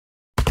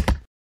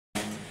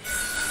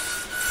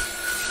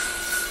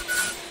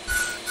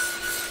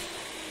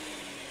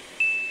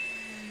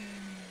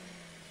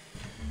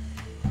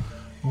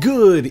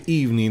Good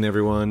evening,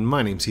 everyone.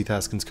 My name's Heath,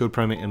 Haskins, Code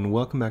Primate, and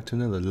welcome back to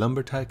another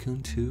Lumber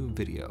Tycoon 2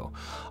 video.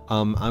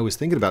 I was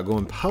thinking about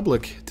going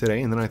public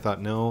today, and then I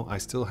thought, no, I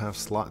still have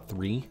slot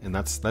 3, and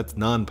that's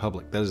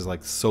non-public. That is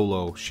like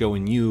solo,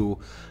 showing you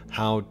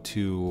how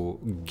to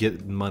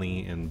get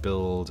money and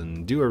build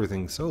and do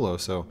everything solo.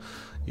 So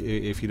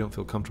if you don't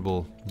feel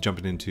comfortable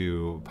jumping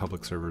into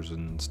public servers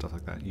and stuff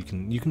like that, you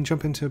can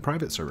jump into a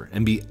private server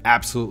and be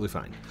absolutely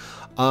fine.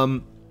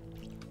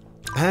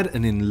 I had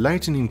an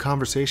enlightening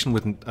conversation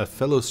with a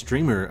fellow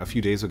streamer a few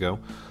days ago,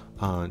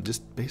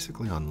 just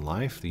basically on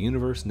life, the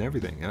universe, and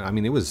everything. I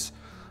mean, it was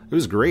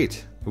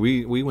great.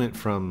 We went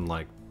from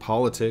like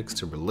politics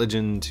to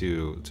religion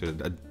to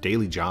a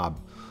daily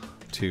job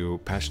to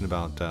passion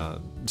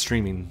about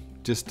streaming.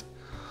 Just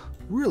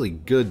really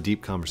good,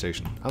 deep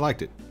conversation. I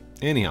liked it.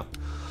 Anyhow,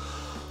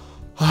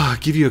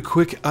 give you a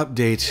quick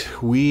update.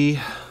 We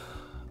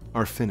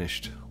are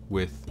finished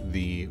with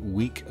the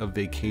week of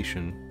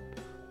vacation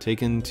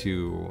taken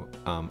to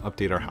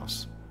update our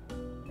house.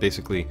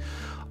 Basically,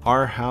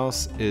 our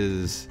house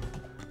is,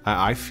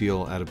 I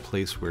feel, at a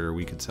place where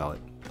we could sell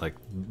it, like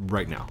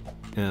right now.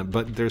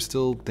 But there's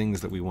still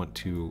things that we want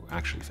to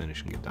actually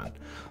finish and get done.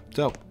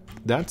 So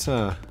that's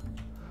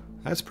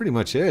pretty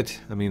much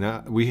it. I mean,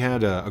 we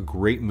had a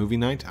great movie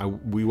night.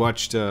 We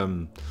watched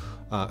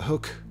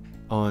Hook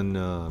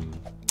on.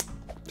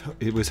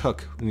 It was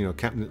Hook, you know,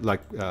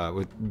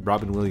 with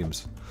Robin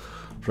Williams.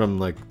 From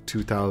like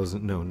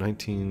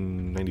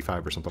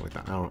 1995 or something like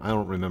that. I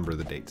don't remember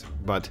the dates,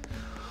 but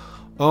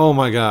oh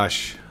my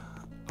gosh,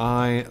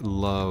 I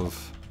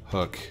love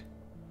Hook.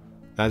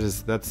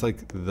 That's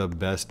like the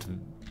best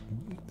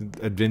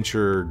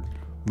adventure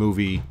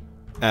movie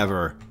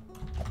ever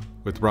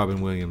with Robin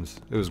Williams.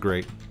 It was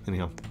great.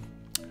 Anyhow,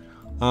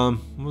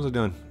 what was I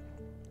doing?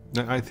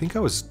 I think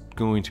I was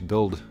going to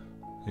build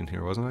in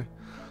here, wasn't I?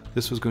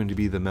 This was going to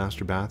be the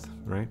master bath,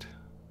 right?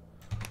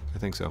 I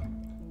think so.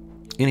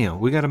 Anyhow,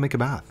 we gotta make a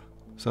bath,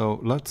 so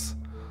let's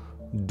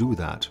do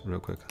that real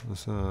quick.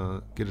 Let's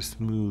get a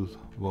smooth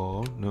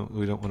wall. No,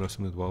 we don't want a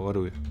smooth wall. What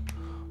do we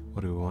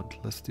want?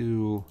 Let's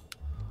do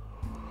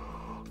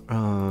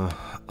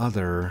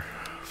other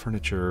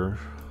furniture.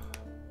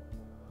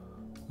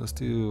 Let's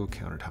do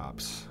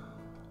countertops.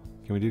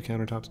 Can we do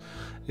countertops?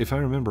 If I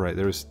remember right,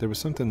 there was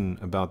something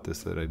about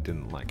this that I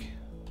didn't like.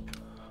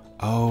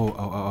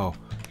 Oh.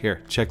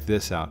 Here, check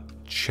this out.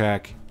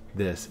 Check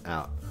this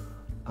out.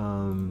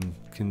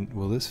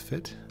 Will this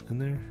fit in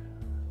there?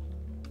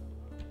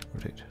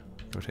 Rotate.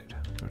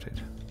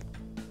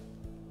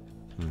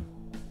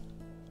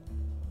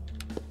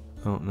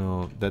 Oh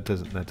no, that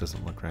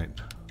doesn't look right.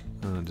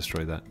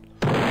 Destroy that.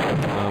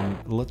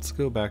 Let's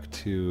go back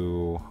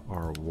to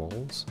our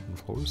walls and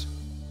floors.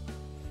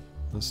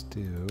 Let's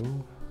do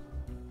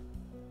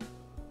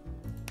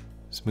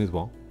smooth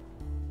wall.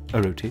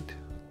 Rotate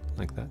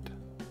like that.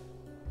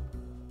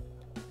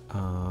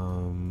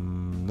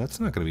 That's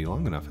not going to be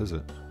long enough, is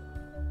it?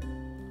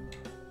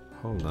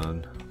 Hold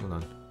on.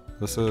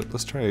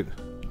 Let's try it.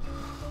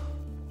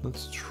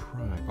 Let's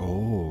try.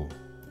 Oh,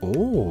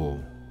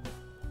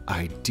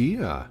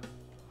 idea.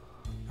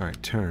 All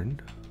right,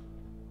 turn.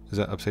 Is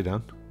that upside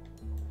down?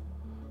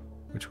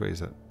 Which way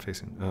is that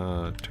facing?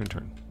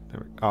 Turn.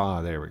 There we go.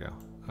 Ah, there we go.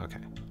 Okay.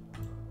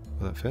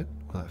 Will that fit?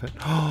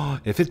 Oh,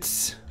 if it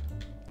fits,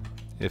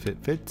 it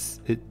fits.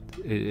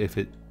 If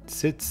it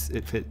sits,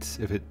 it fits.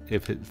 If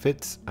it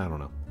fits, I don't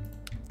know.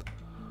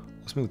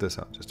 Let's move this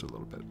out just a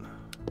little bit.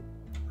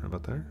 Right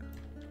about there?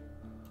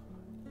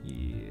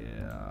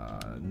 Yeah,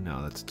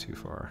 no, that's too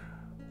far.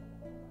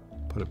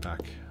 Put it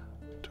back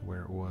to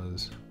where it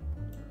was.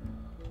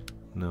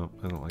 No,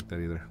 I don't like that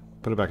either.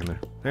 Put it back in there.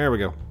 There we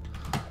go.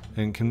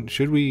 And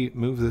should we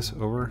move this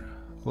over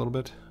a little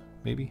bit?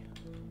 Maybe?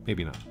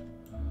 Maybe not.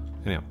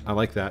 Anyhow, I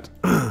like that.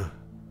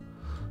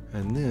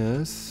 And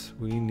this,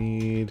 we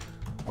need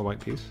a white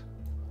piece.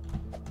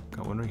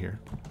 Got one right here.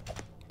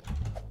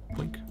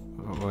 Blink.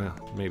 Oh yeah,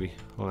 maybe.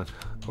 Hold on.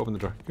 Open the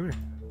door. Come here.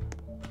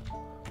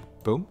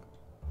 Boom.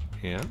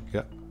 Yeah.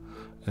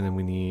 And then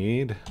we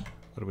need.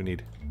 What do we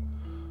need?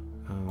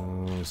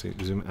 Let's see.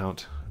 Zoom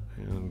out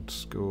and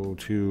go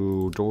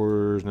to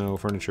doors. No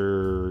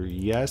furniture.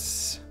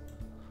 Yes.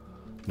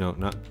 No,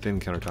 not thin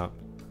countertop.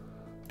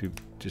 Do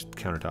just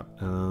countertop.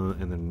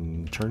 And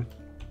then turn.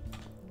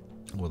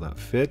 Will that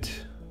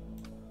fit?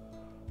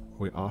 Are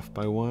we off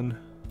by one?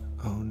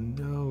 Oh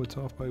no, it's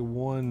off by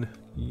 1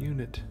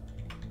 unit.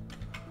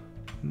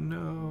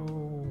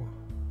 No.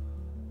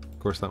 Of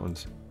course, that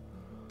one's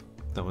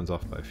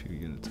off by a few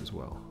units as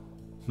well.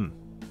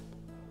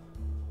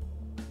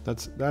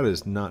 That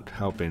is not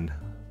helping,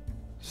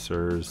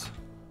 sirs.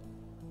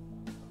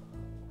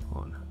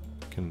 Hold on.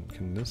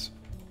 Can this?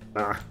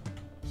 Ah!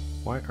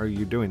 Why are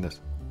you doing this?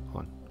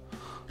 Hold on.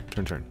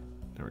 Turn.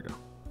 There we go.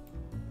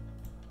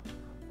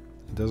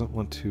 It doesn't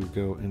want to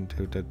go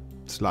into that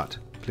slot.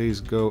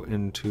 Please go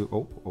into.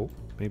 Oh,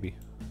 maybe.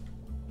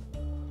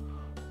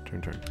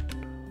 Turn.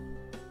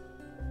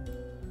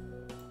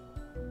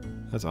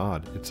 That's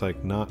odd. It's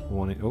like not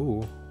wanting.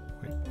 Oh,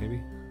 wait,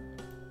 maybe.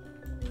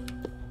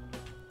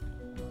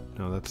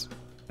 No, that's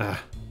Ah.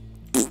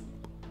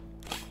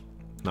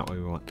 Not what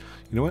we want.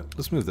 You know what?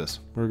 Let's move this.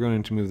 We're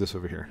going to move this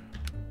over here.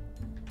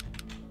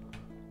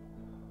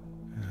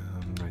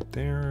 Right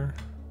there.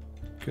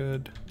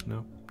 Good.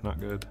 Nope, not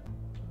good.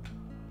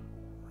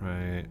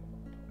 Right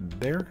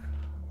there,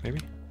 maybe.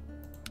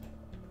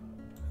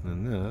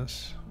 And then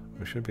this,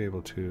 we should be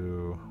able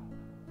to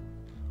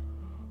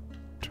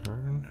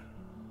turn.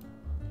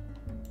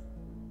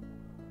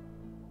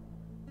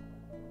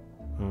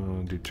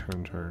 Do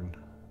turn.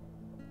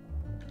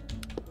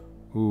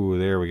 Ooh,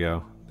 there we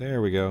go.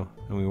 There we go.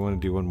 And we want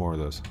to do one more of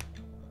those.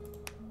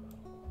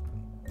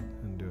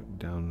 And do it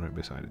down right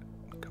beside it.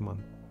 Come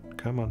on.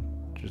 Come on.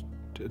 Just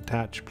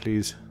attach,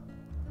 please.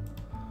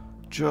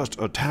 Just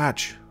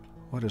attach.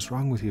 What is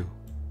wrong with you?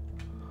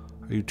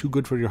 Are you too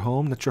good for your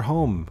home? That's your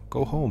home.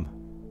 Go home.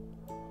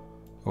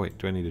 Oh wait,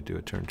 do I need to do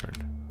a turn?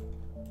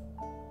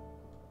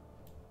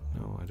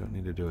 No, I don't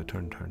need to do a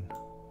turn.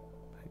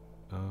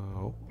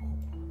 Oh,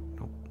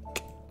 no.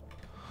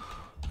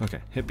 Okay,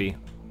 hit B.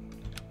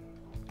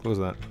 Close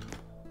that.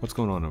 What's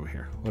going on over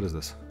here? What is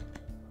this?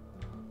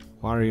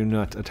 Why are you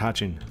not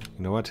attaching?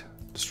 You know what?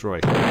 Destroy.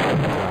 Get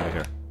out of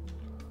here.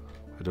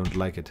 I don't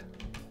like it.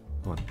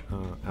 Come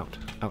on.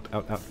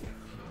 Out.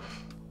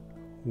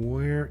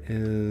 Where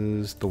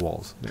is the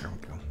walls? There we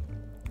go.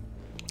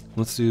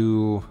 Let's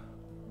do...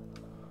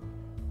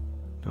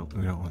 No,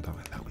 we don't want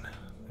that one.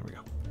 There we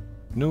go.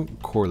 No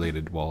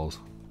correlated walls.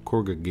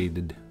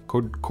 Coordinated.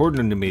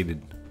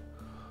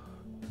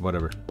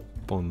 Whatever.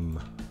 Boom.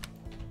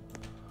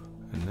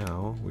 And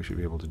now we should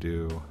be able to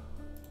do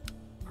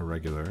a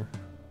regular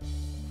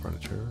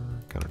furniture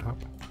countertop.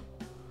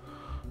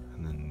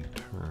 And then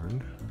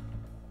turn.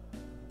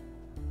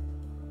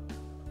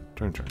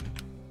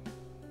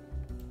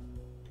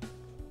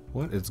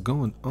 What is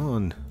going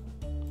on?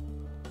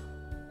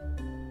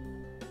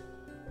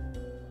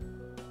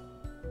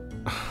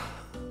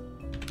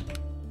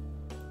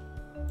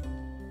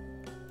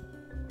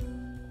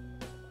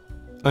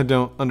 I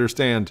don't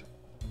understand.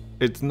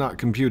 It's not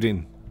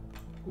computing.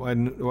 Why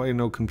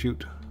no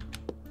compute?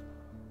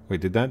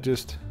 Wait, did that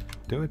just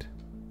do it?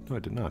 No,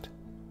 it did not.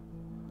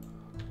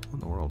 What in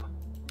the world?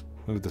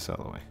 Move this out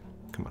of the way.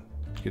 Come on.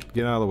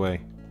 Get out of the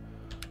way.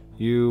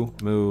 You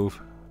move.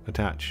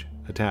 Attach.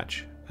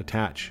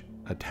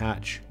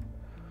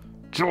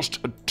 Just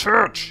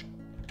attach!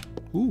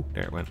 Ooh,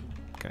 there it went.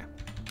 Okay.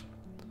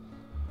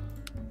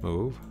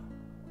 Move.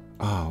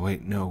 Oh,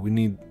 wait, no, we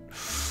need...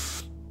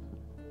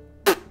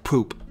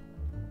 Poop.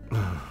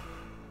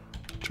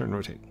 Turn,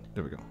 rotate.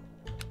 There we go.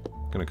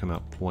 Gonna come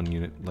out one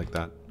unit like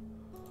that.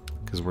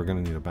 Because we're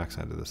gonna need a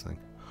backside of this thing.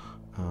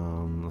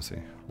 Let's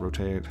see.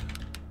 Rotate.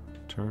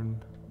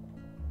 Turn.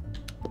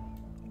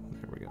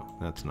 There we go.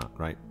 That's not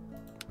right.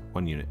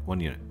 One unit. Oh,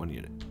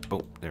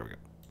 there we go.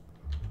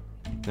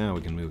 Now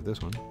we can move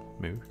this one.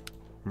 Move.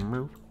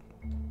 And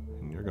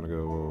you're gonna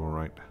go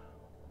right.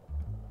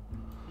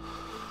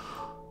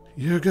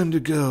 You're going to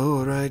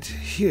go right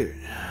here.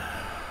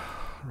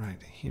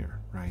 Right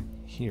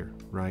here.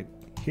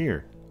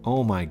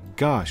 Oh my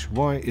gosh,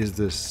 why is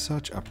this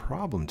such a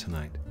problem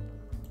tonight?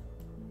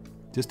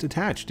 Just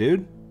attach,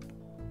 dude.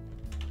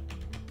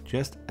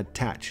 Just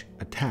attach.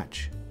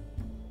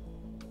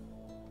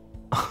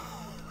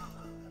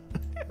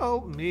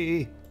 Help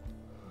me.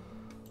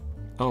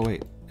 Oh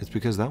wait, it's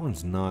because that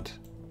one's not.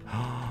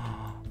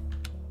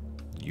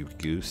 You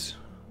goose.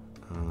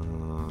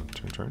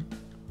 Turn.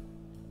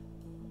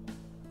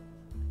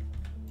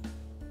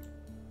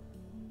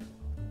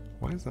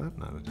 Why is that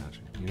not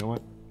attaching? You know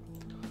what?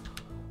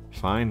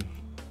 Fine.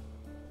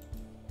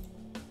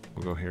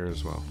 We'll go here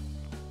as well.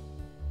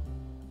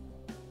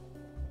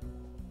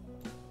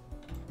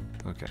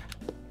 Okay.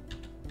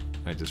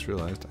 I just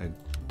realized I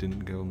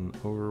didn't go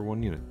over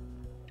one unit.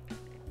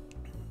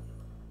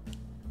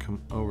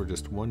 Come over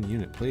just one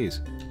unit,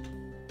 please.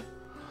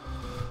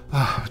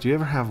 Do you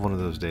ever have one of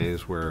those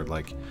days where,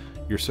 like,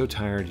 you're so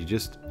tired,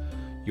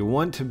 you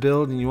want to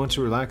build and you want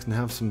to relax and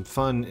have some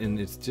fun, and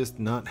it's just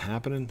not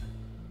happening?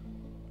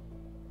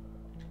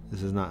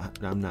 This is not,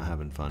 I'm not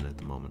having fun at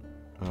the moment.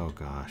 Oh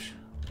gosh.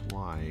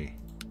 Why?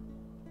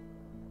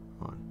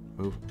 Come on,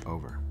 move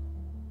over.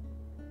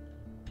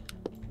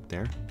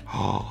 There?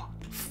 Oh,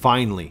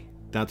 finally!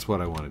 That's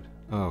what I wanted.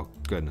 Oh,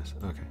 goodness.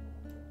 Okay.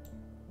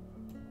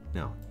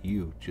 Now,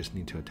 you just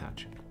need to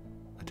attach.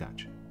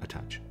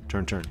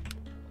 Turn.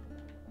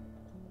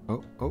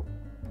 Oh.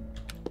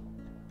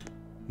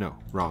 No,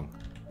 wrong.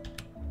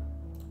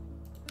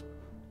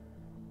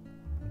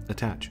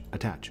 Attach.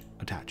 Rotate.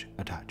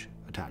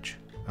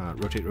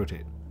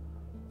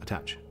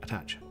 Attach.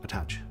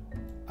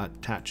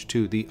 Attach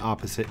to the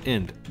opposite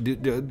end.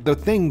 The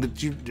thing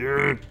that you...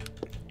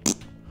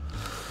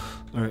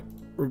 Alright,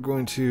 we're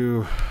going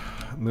to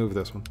move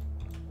this one.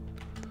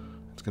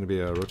 It's going to be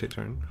a rotate,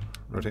 turn.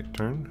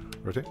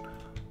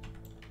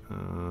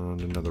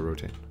 And another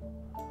rotate.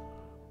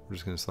 We're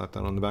just going to slap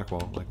that on the back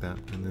wall like that.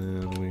 And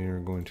then we're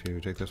going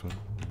to take this one.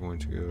 We're going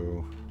to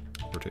go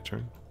rotate,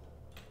 turn.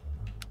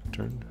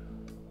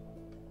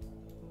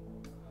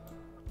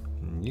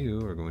 And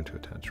you are going to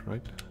attach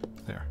right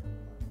there.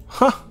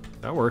 Huh!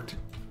 That worked.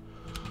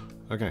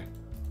 Okay,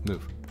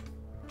 move.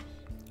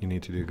 You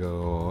need to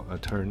go a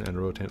turn and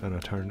rotate and a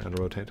turn and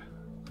rotate.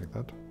 Like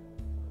that.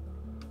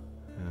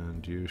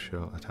 And you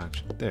shall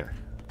attach there.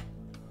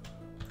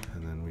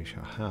 And then we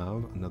shall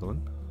have another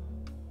one.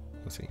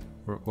 Let's see.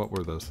 What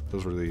were those?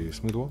 Those were the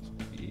smooth walls?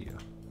 Yeah.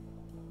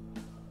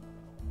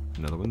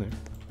 Another one there.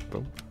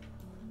 Boom.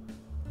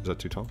 Is that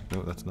too tall?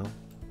 No, that's not.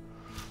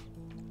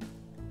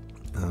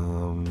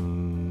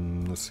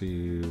 Let's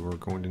see. We're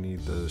going to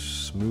need the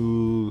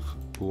smooth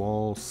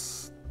wall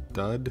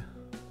stud.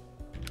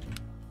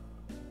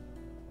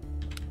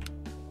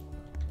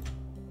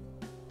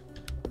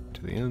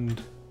 To the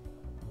end.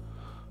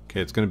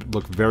 Okay, it's going to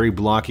look very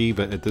blocky,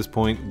 but at this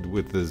point,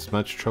 with as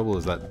much trouble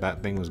as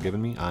that thing was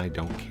giving me, I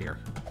don't care.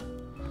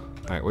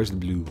 Alright, where's the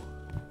blue?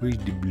 Where's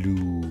the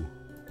blue?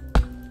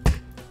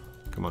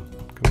 Come on,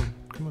 come on,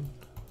 come on.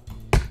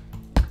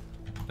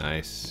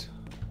 Nice.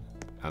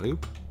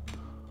 Alley-oop.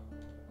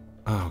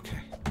 Oh, okay.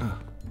 Oh.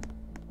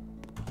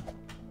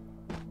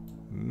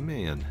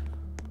 Man.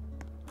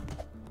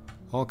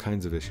 All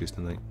kinds of issues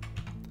tonight.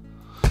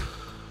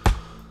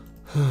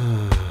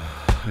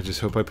 I just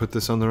hope I put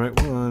this on the right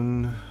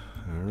one.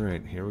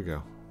 Alright, here we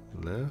go.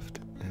 Left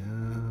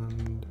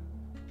and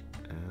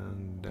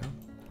down.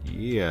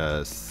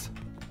 Yes.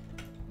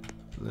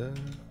 Left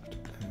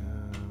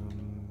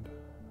and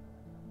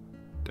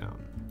down.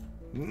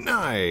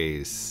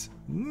 Nice.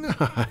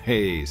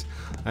 Nice.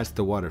 That's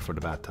the water for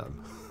the bathtub.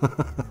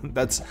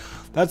 That's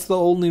the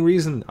only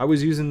reason I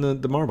was using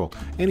the marble.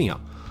 Anyhow,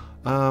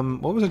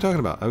 what was I talking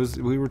about?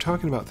 We were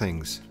talking about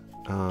things.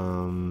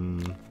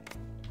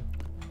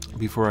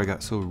 Before I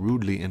got so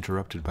rudely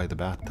interrupted by the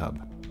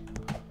bathtub.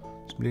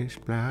 Splish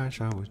splash,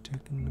 I was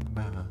taking a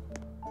bath.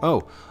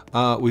 Oh,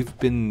 we've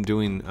been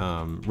doing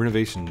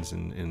renovations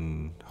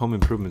and home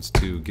improvements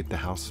to get the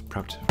house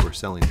prepped for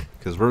selling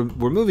because we're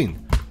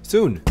moving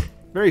soon,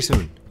 very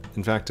soon.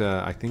 In fact,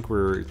 I think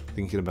we're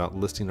thinking about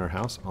listing our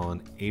house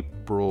on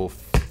April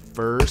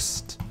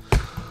 1st.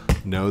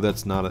 No,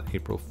 that's not an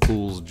April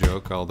Fool's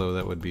joke, although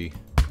that would be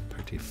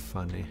pretty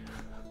funny.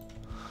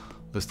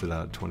 Listed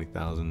out at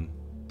 20,000.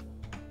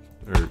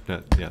 Or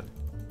yeah,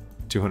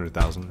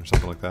 200,000 or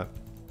something like that,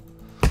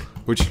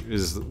 which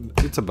is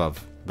it's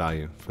above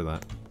value for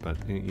that.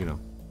 But you know,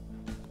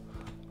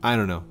 I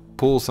don't know.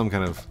 Pull some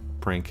kind of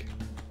prank.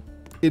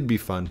 It'd be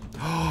fun.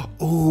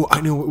 Oh,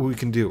 I know what we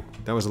can do.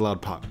 That was a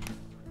loud pop.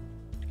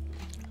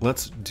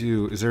 Let's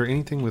do. Is there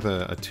anything with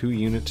a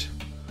 2-unit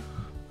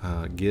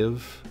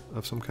give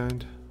of some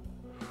kind,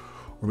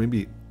 or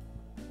maybe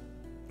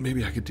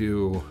I could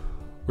do.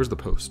 Where's the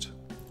post?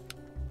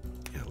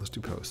 Yeah, let's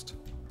do post.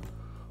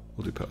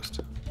 We'll do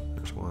post.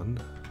 There's 1,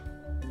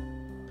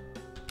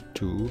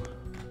 2,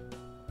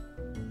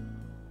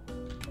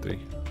 3,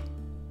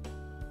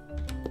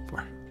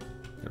 4.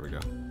 There we go.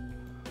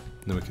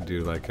 Then we can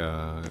do like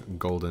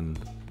golden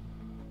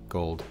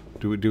gold.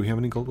 Do we have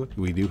any goldwood?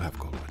 We do have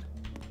goldwood.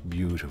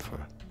 Beautiful.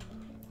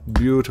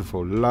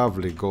 Beautiful,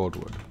 lovely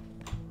goldwood.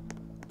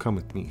 Come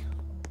with me.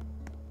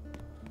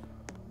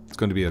 It's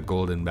going to be a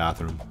golden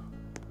bathroom.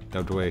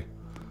 Out the way.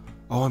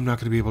 Oh, I'm not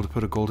going to be able to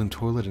put a golden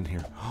toilet in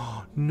here.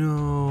 Oh,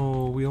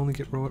 no, we only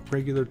get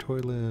regular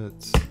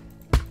toilets.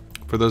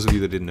 For those of you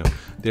that didn't know,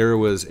 there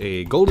was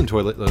a golden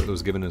toilet that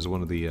was given as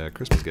one of the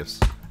Christmas gifts.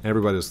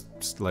 Everybody was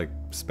like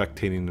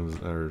speculating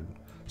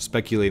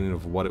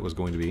of what it was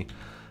going to be.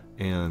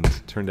 And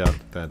it turned out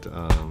that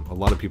a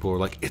lot of people were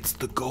like, it's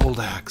the gold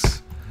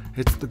axe.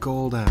 It's the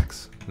gold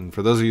axe. And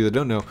for those of you that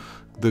don't know,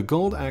 the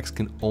gold axe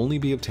can only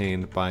be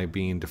obtained by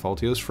being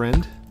Defaultio's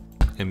friend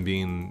and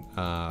being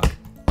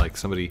like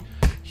somebody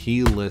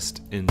he lists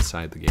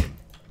inside the game.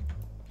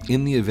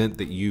 In the event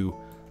that you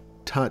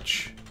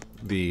touch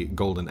the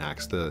golden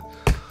axe, the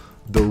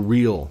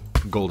real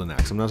golden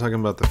axe. I'm not talking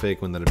about the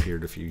fake one that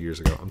appeared a few years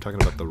ago. I'm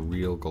talking about the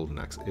real golden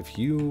axe. If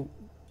you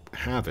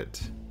have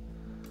it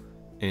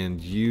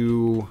and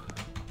you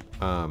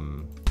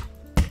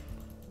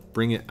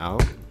bring it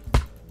out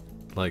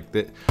like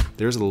that,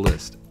 there's a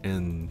list,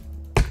 and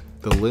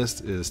the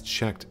list is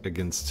checked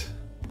against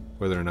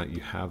whether or not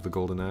you have the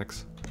golden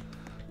axe.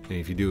 And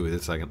if you do,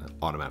 it's like an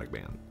automatic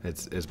ban.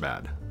 It's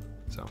bad.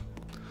 So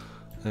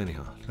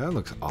anyhow, that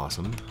looks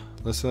awesome.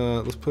 Let's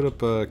put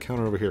up a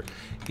counter over here.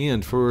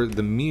 And for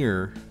the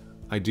mirror,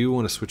 I do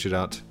want to switch it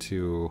out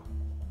to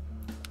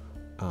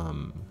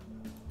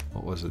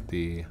what was it?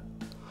 The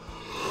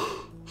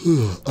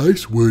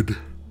icewood.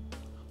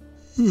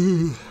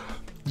 You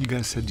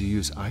guys said to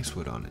use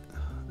icewood on it,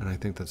 and I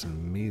think that's an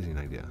amazing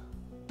idea.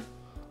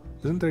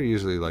 Isn't there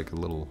usually like a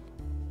little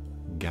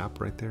gap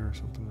right there or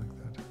something like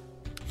that?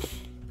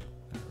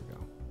 There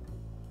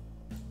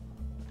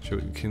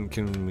we go.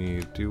 Can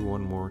we do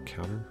one more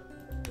counter?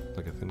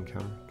 Like a thin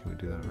counter? Can we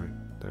do that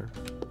right there?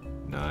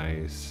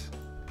 Nice.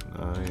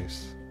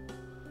 Nice.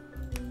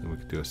 Then we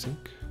could do a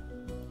sink.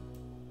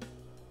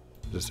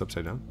 Is this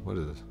upside down? What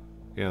is this?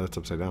 Yeah, that's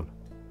upside down.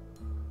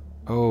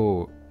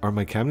 Oh, are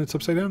my cabinets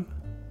upside down?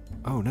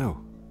 Oh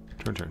no.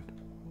 Turn.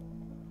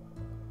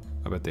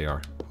 I bet they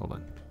are. Hold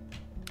on.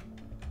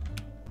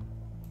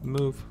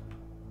 Move.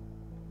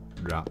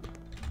 Drop.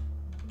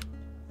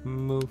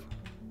 Move.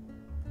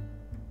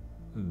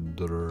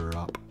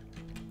 Drop.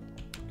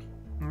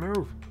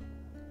 Move.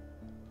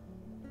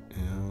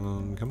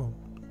 And come on.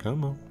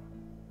 Come on.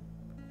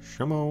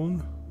 Come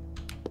on.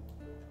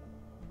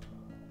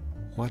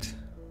 What?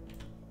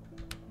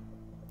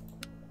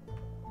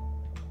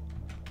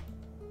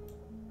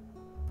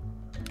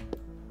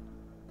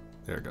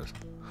 There it goes.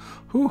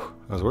 Whew,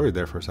 I was worried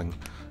there for a second.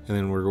 And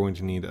then we're going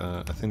to need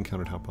a thin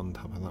countertop on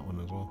top of that one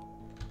as well.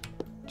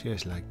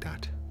 Just like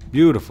that.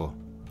 Beautiful.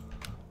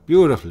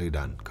 Beautifully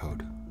done,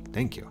 code.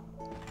 Thank you.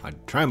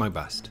 I'd try my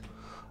best.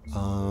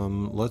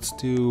 Let's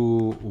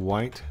do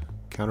white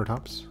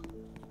countertops.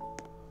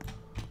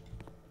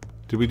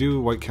 Did we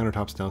do white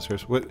countertops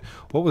downstairs? What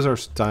was our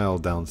style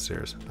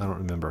downstairs? I don't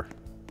remember.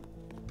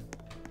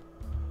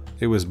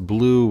 It was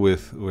blue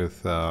with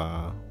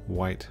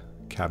white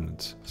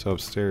cabinets. So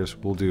upstairs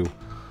we'll do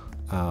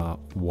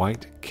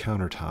white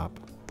countertop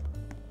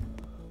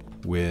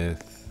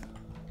with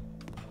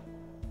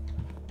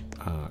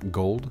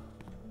gold.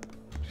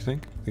 Do you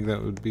think? Think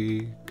that would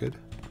be good?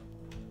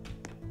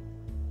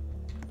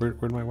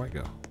 Where'd my white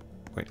go?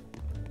 Wait.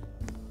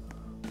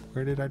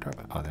 Where did I drop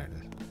it? Oh, there it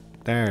is.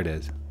 There it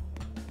is.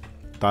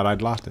 Thought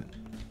I'd lost it.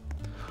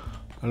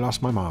 I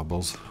lost my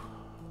marbles.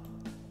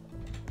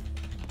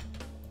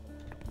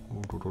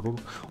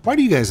 Why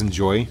do you guys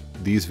enjoy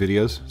these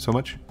videos so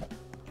much?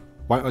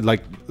 Why,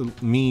 like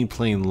me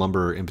playing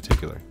lumber in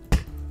particular?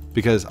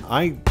 Because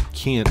I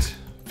can't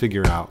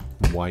figure out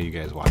why you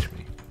guys watch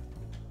me.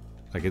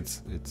 Like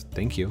it's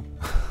thank you.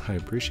 I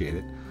appreciate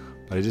it.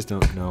 But I just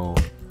don't know.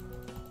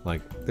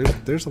 Like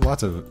there's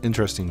lots of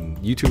interesting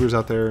YouTubers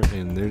out there,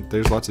 and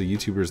there's lots of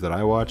YouTubers that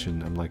I watch,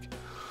 and I'm like,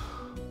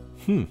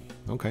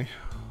 okay,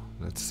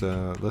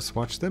 let's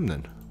watch them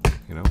then,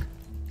 you know.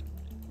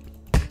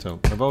 So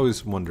I've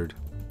always wondered,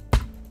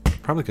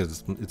 probably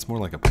because it's more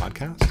like a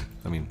podcast.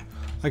 I mean,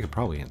 I could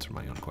probably answer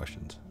my own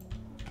questions,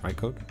 right,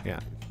 Code? Yeah,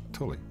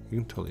 totally. You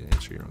can totally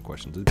answer your own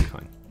questions. It'd be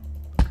fine.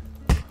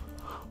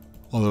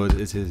 Although it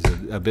is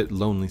a bit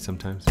lonely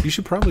sometimes. You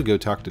should probably go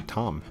talk to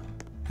Tom.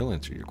 He'll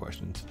answer your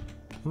questions.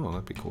 Oh,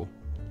 that'd be cool.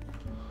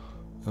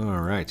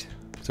 All right.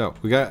 So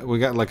we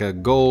got like a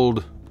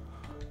gold,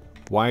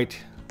 white,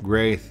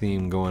 gray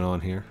theme going on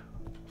here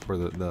for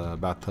the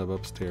bathtub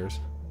upstairs.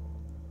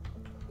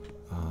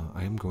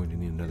 I am going to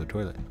need another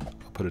toilet.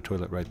 I'll put a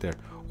toilet right there.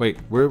 Wait,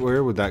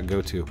 where would that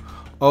go to?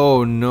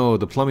 Oh no,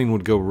 the plumbing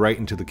would go right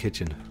into the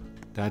kitchen.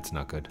 That's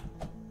not good.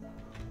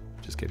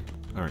 Just kidding.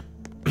 All right.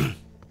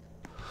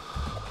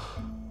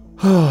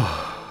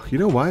 You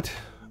know what?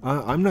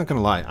 I'm not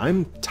gonna lie.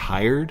 I'm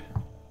tired,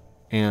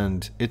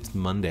 and it's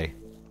Monday,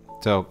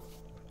 so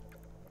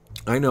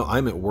I know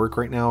I'm at work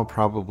right now,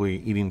 probably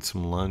eating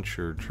some lunch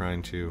or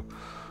trying to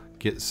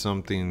get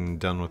something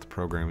done with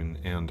programming,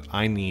 and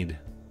I need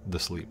the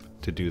sleep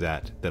to do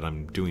that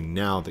I'm doing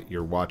now that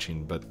you're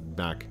watching, but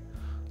back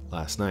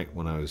last night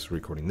when I was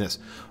recording this.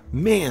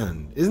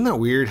 Man, isn't that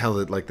weird how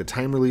the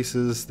time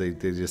releases, they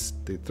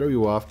throw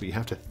you off, but you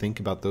have to think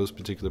about those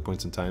particular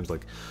points in times.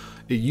 Like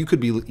you could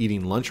be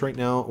eating lunch right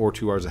now or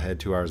 2 hours ahead,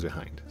 2 hours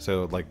behind.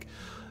 So like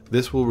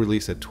this will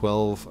release at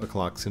 12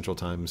 o'clock Central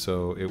Time,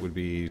 so it would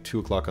be 2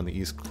 o'clock on the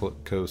East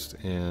Coast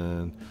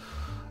and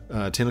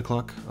 10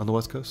 o'clock on the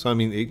West Coast. So I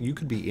mean, you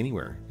could be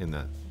anywhere in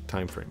that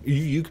time frame.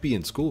 You could be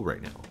in school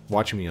right now,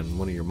 watching me on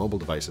one of your mobile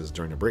devices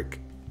during a break,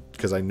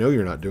 because I know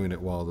you're not doing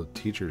it while the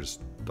teacher's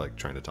like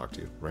trying to talk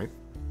to you, right?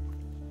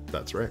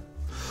 That's right.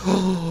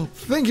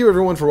 Thank you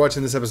everyone for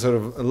watching this episode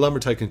of Lumber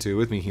Tycoon 2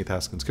 with me, Heath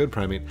Haskins, Code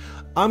Primate.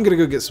 I'm gonna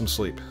go get some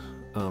sleep.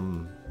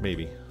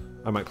 Maybe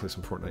I might play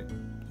some Fortnite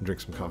and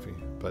drink some coffee,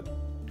 but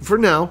for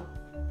now,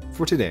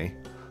 for today,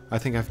 I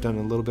think I've done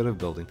a little bit of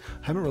building.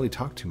 I haven't really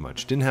talked too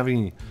much. Didn't have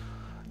any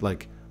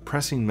like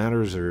pressing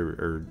matters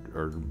or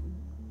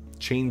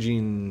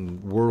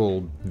changing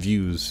world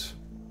views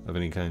of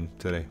any kind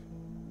today.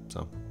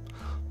 So,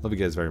 love you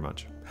guys very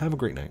much. Have a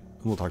great night,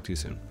 and we'll talk to you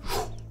soon.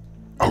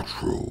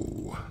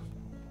 Outro.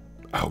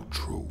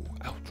 Outro.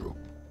 Outro.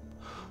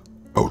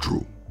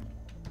 Outro.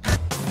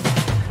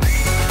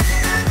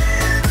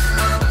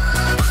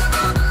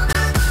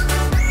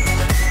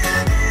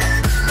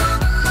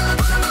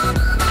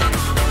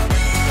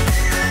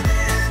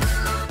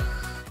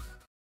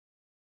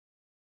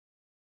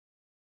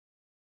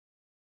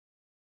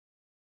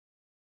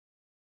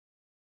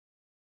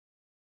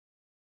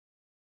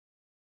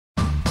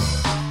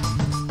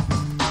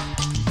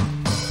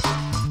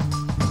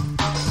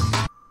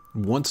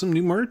 Want some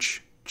new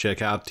merch?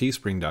 Check out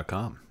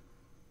teespring.com.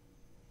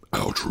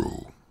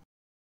 Outro.